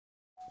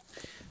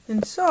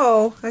And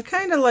so I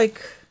kind of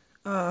like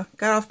got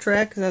off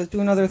track because I was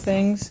doing other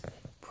things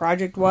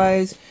project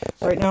wise.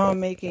 Right now I'm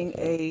making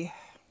a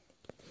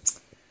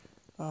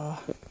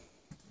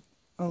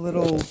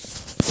little,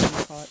 what do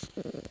you call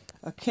it?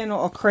 A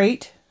kennel, a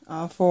crate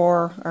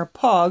for our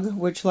pug,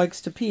 which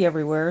likes to pee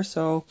everywhere.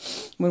 So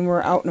when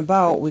we're out and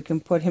about, we can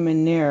put him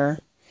in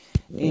there.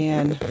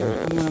 And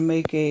I'm going to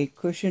make a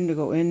cushion to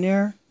go in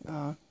there,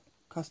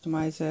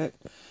 customize it,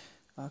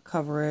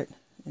 cover it,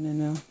 and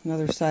then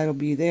another side will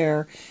be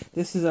there.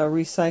 This is a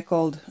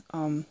recycled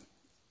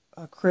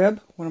a crib,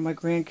 one of my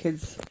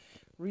grandkids'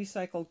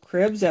 recycled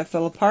cribs that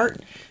fell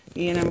apart,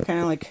 and I'm kind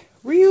of like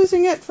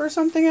reusing it for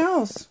something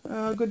else,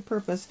 good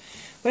purpose.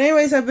 But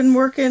anyways, I've been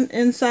working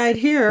inside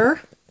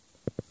here,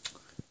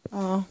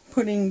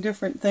 putting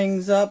different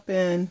things up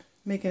and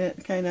making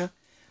it kind of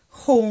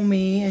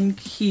homey and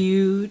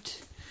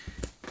cute,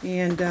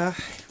 and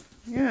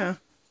yeah,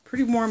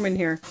 pretty warm in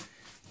here,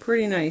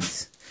 pretty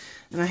nice.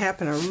 And I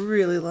happen to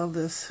really love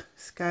this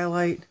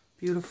skylight,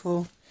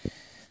 beautiful.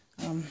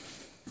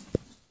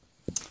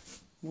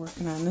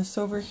 Working on this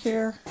over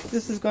here.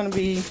 This is going to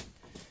be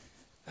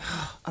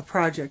a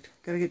project.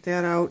 Got to get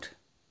that out.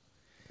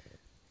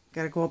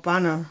 Got to go up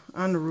on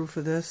the roof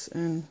of this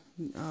and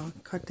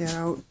cut that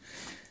out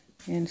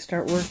and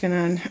start working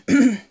on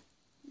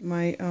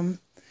my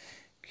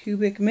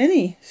cubic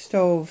mini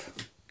stove.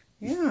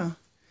 Yeah,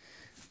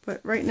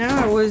 but right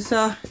now I was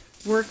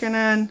working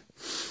on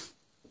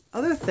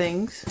other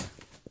things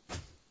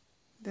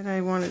that I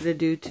wanted to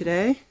do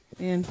today,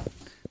 and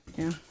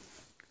yeah,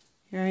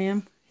 here I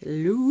am.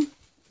 Hello.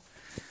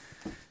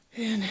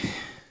 And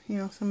you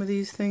know, some of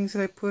these things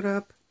that I put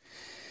up,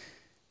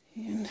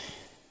 and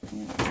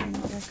yeah,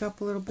 back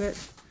up a little bit,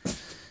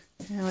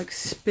 and like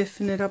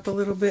spiffing it up a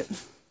little bit.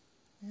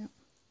 Yep.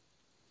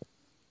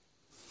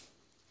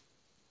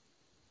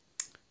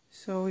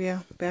 So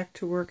yeah, back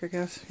to work, I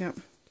guess. Yep.